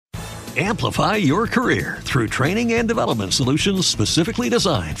Amplify your career through training and development solutions specifically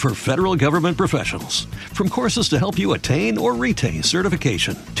designed for federal government professionals. From courses to help you attain or retain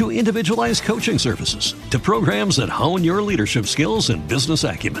certification, to individualized coaching services, to programs that hone your leadership skills and business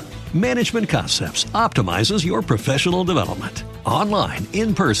acumen, Management Concepts optimizes your professional development. Online,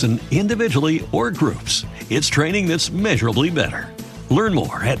 in person, individually, or groups, it's training that's measurably better. Learn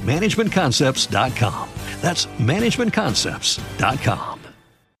more at managementconcepts.com. That's managementconcepts.com.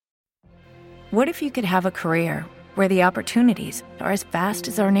 What if you could have a career where the opportunities are as vast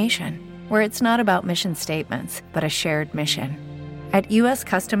as our nation, where it's not about mission statements, but a shared mission? At U.S.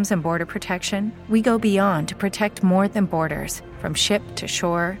 Customs and Border Protection, we go beyond to protect more than borders. From ship to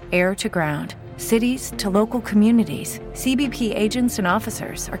shore, air to ground, cities to local communities, CBP agents and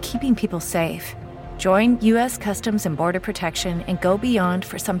officers are keeping people safe. Join U.S. Customs and Border Protection and go beyond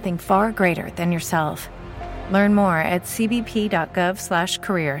for something far greater than yourself. Learn more at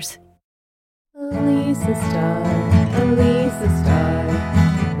cbp.gov/careers. Elisa Star,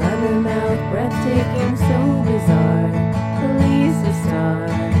 rubber-mouth, breathtaking, so bizarre. Elisa Star,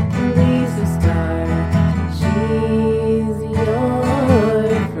 she's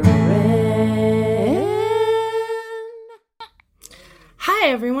your friend. Hi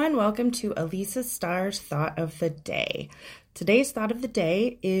everyone, welcome to Elisa Star's Thought of the Day. Today's Thought of the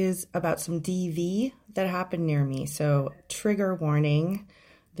Day is about some DV that happened near me, so trigger warning.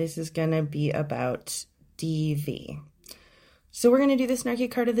 This is going to be about DV. So we're going to do the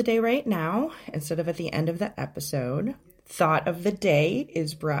snarky card of the day right now instead of at the end of the episode. Thought of the day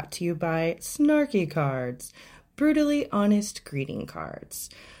is brought to you by Snarky Cards, brutally honest greeting cards.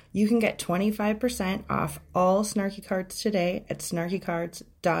 You can get 25% off all Snarky Cards today at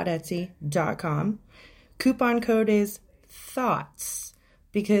snarkycards.etsy.com. Coupon code is THOUGHTS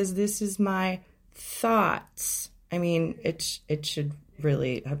because this is my thoughts. I mean, it should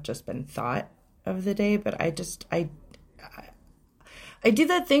really have just been thought of the day, but I do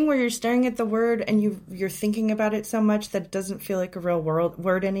that thing where you're staring at the word and you're thinking about it so much that it doesn't feel like a real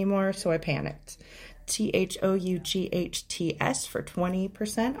word anymore, so I panicked. THOUGHTS for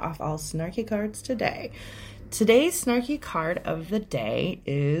 20% off all Snarky Cards today. Today's Snarky card of the day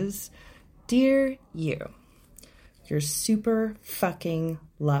is Dear You. You're super fucking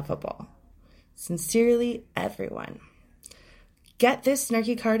lovable. Sincerely, everyone. Get this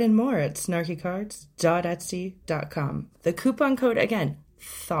snarky card and more at snarkycards.etsy.com. The coupon code, again,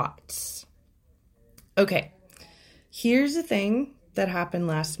 THOUGHTS. Okay, here's the thing that happened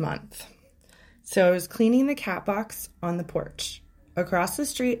last month. So I was cleaning the cat box on the porch. Across the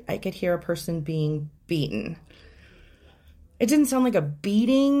street, I could hear a person being beaten. It didn't sound like a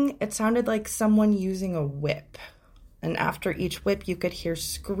beating. It sounded like someone using a whip. And after each whip, you could hear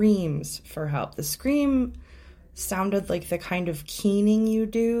screams for help. The scream sounded like the kind of keening you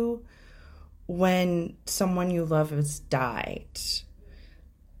do when someone you love has died.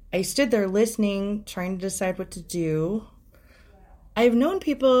 I stood there listening, trying to decide what to do. I've known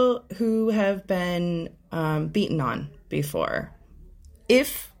people who have been beaten on before.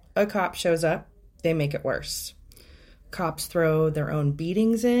 If a cop shows up, they make it worse. Cops throw their own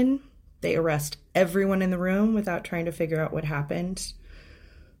beatings in. They arrest everyone in the room without trying to figure out what happened.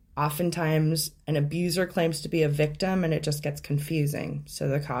 Oftentimes, an abuser claims to be a victim and it just gets confusing, so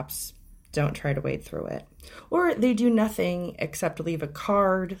the cops don't try to wade through it. Or they do nothing except leave a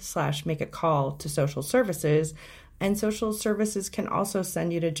card / make a call to social services, and social services can also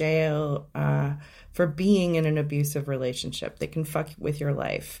send you to jail for being in an abusive relationship. They can fuck with your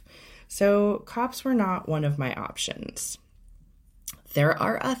life. So cops were not one of my options. There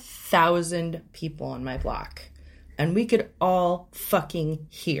are 1,000 people on my block. And we could all fucking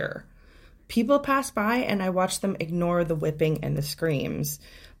hear. People pass by and I watched them ignore the whipping and the screams.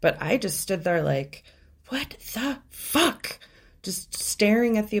 But I just stood there like, what the fuck? Just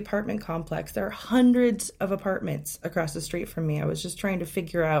staring at the apartment complex. There are hundreds of apartments across the street from me. I was just trying to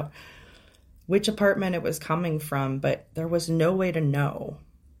figure out which apartment it was coming from, but there was no way to know.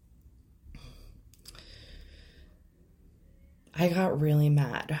 I got really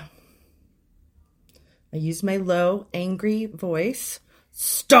mad. I used my low, angry voice.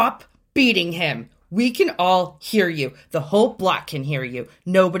 Stop beating him. We can all hear you. The whole block can hear you.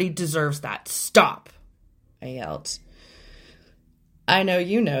 Nobody deserves that. Stop, I yelled. I know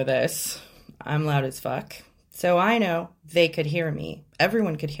you know this. I'm loud as fuck. So I know they could hear me.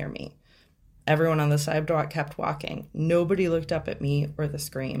 Everyone could hear me. Everyone on the sidewalk kept walking. Nobody looked up at me or the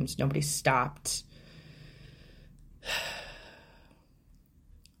screams. Nobody stopped.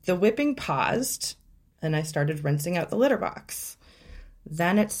 The whipping paused. And I started rinsing out the litter box.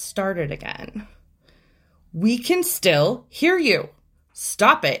 Then it started again. We can still hear you.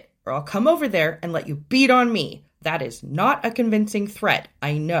 Stop it. or I'll come over there and let you beat on me. That is not a convincing threat.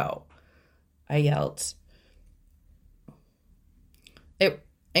 I know. I yelled.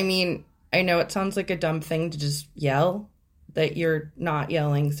 I know it sounds like a dumb thing to just yell, that you're not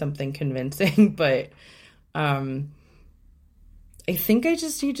yelling something convincing, but I think I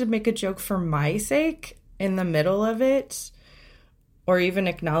just need to make a joke for my sake in the middle of it, or even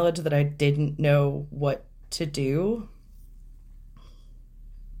acknowledge that I didn't know what to do.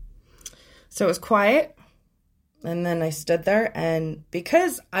 So it was quiet, and then I stood there, and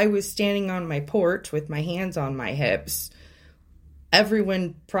because I was standing on my porch with my hands on my hips,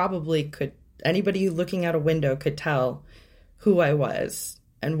 everyone anybody looking out a window could tell who I was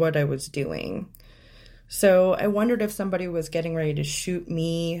and what I was doing. So I wondered if somebody was getting ready to shoot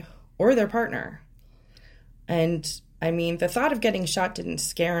me or their partner. And the thought of getting shot didn't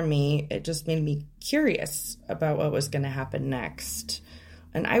scare me. It just made me curious about what was going to happen next.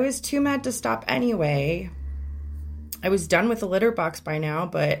 And I was too mad to stop anyway. I was done with the litter box by now,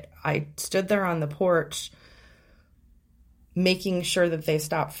 but I stood there on the porch making sure that they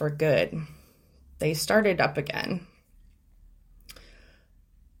stopped for good. They started up again.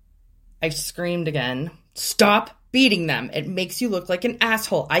 I screamed again, "Stop beating them. It makes you look like an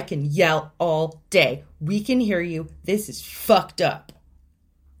asshole. I can yell all day. We can hear you. This is fucked up."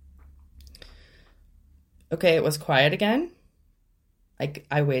 Okay, it was quiet again.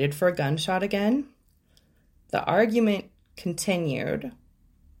 I waited for a gunshot again. The argument continued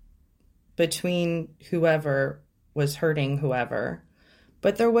between whoever was hurting whoever,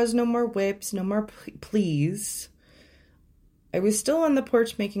 but there was no more whips, no more pleas. I was still on the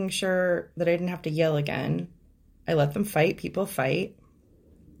porch making sure that I didn't have to yell again. I let them fight. People fight.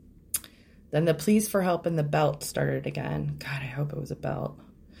 Then the pleas for help and the belt started again. God, I hope it was a belt.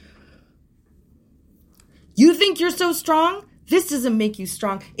 "You think you're so strong? This doesn't make you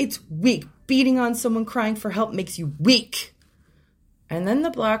strong. It's weak. Beating on someone crying for help makes you weak." And then the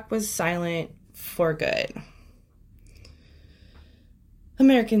block was silent for good.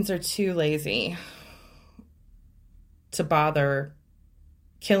 Americans are too lazy to bother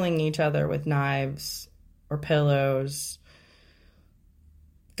killing each other with knives or pillows.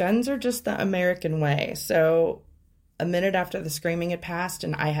 Guns are just the American way. So a minute after the screaming had passed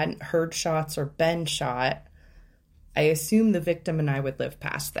and I hadn't heard shots or been shot, I assumed the victim and I would live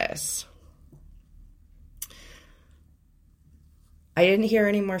past this. I didn't hear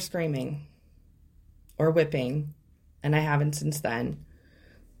any more screaming or whipping, and I haven't since then.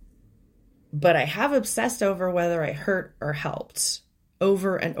 But I have obsessed over whether I hurt or helped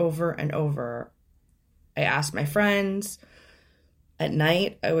over and over and over. I asked my friends. At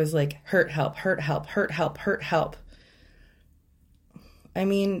night, I was like, hurt, help, hurt, help, hurt, help, hurt, help.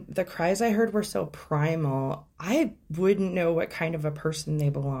 The cries I heard were so primal, I wouldn't know what kind of a person they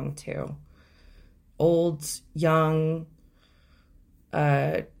belonged to. Old, young,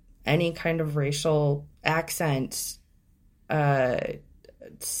 any kind of racial accent,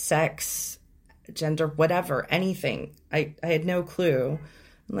 sex, gender, whatever, anything. I had no clue.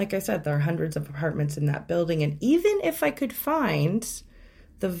 And like I said, there are hundreds of apartments in that building. And even if I could find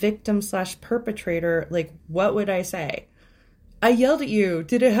the victim / perpetrator, what would I say? "I yelled at you.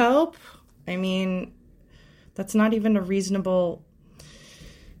 Did it help?" That's not even a reasonable...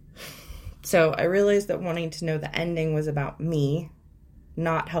 So I realized that wanting to know the ending was about me,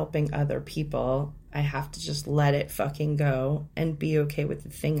 not helping other people. I have to just let it fucking go and be okay with the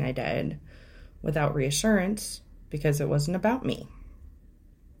thing I did without reassurance, because it wasn't about me.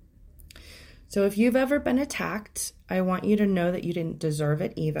 So if you've ever been attacked, I want you to know that you didn't deserve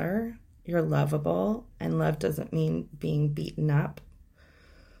it either. You're lovable, and love doesn't mean being beaten up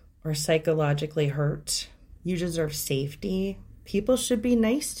or psychologically hurt. You deserve safety. People should be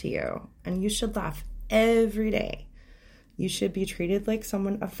nice to you, and you should laugh every day. You should be treated like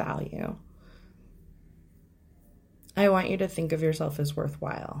someone of value. I want you to think of yourself as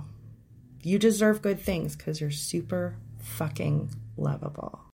worthwhile. You deserve good things because you're super fucking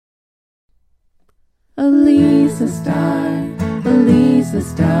lovable. Elisa Star, Elisa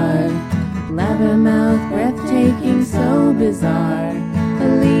Star, blabbermouth, breathtaking, so bizarre.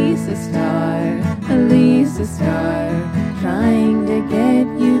 Elisa Star, Elisa Star, trying to get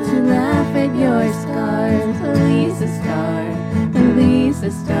you to laugh at your scars. Elisa Star,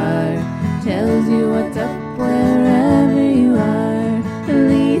 Elisa Star, tells you what's up wherever you are.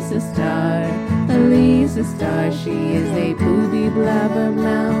 Elisa Star, Elisa Star, she is a booby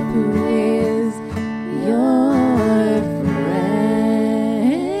blabbermouth who is your friend.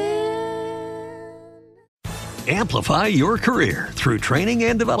 Amplify your career through training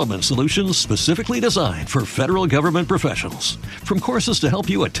and development solutions specifically designed for federal government professionals. From courses to help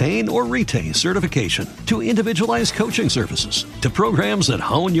you attain or retain certification, to individualized coaching services, to programs that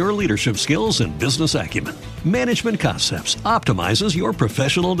hone your leadership skills and business acumen, Management Concepts optimizes your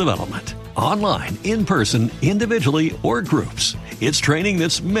professional development. Online, in person, individually, or groups, it's training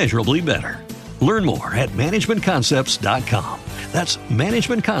that's measurably better. Learn more at managementconcepts.com. That's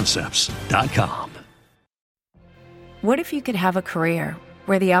managementconcepts.com. What if you could have a career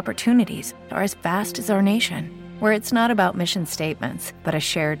where the opportunities are as vast as our nation, where it's not about mission statements, but a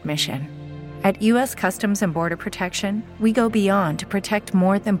shared mission? At U.S. Customs and Border Protection, we go beyond to protect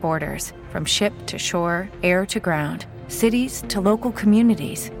more than borders. From ship to shore, air to ground, cities to local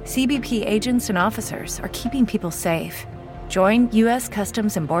communities, CBP agents and officers are keeping people safe. Join U.S.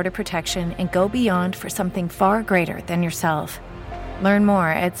 Customs and Border Protection and go beyond for something far greater than yourself. Learn more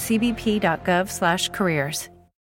at cbp.gov/careers.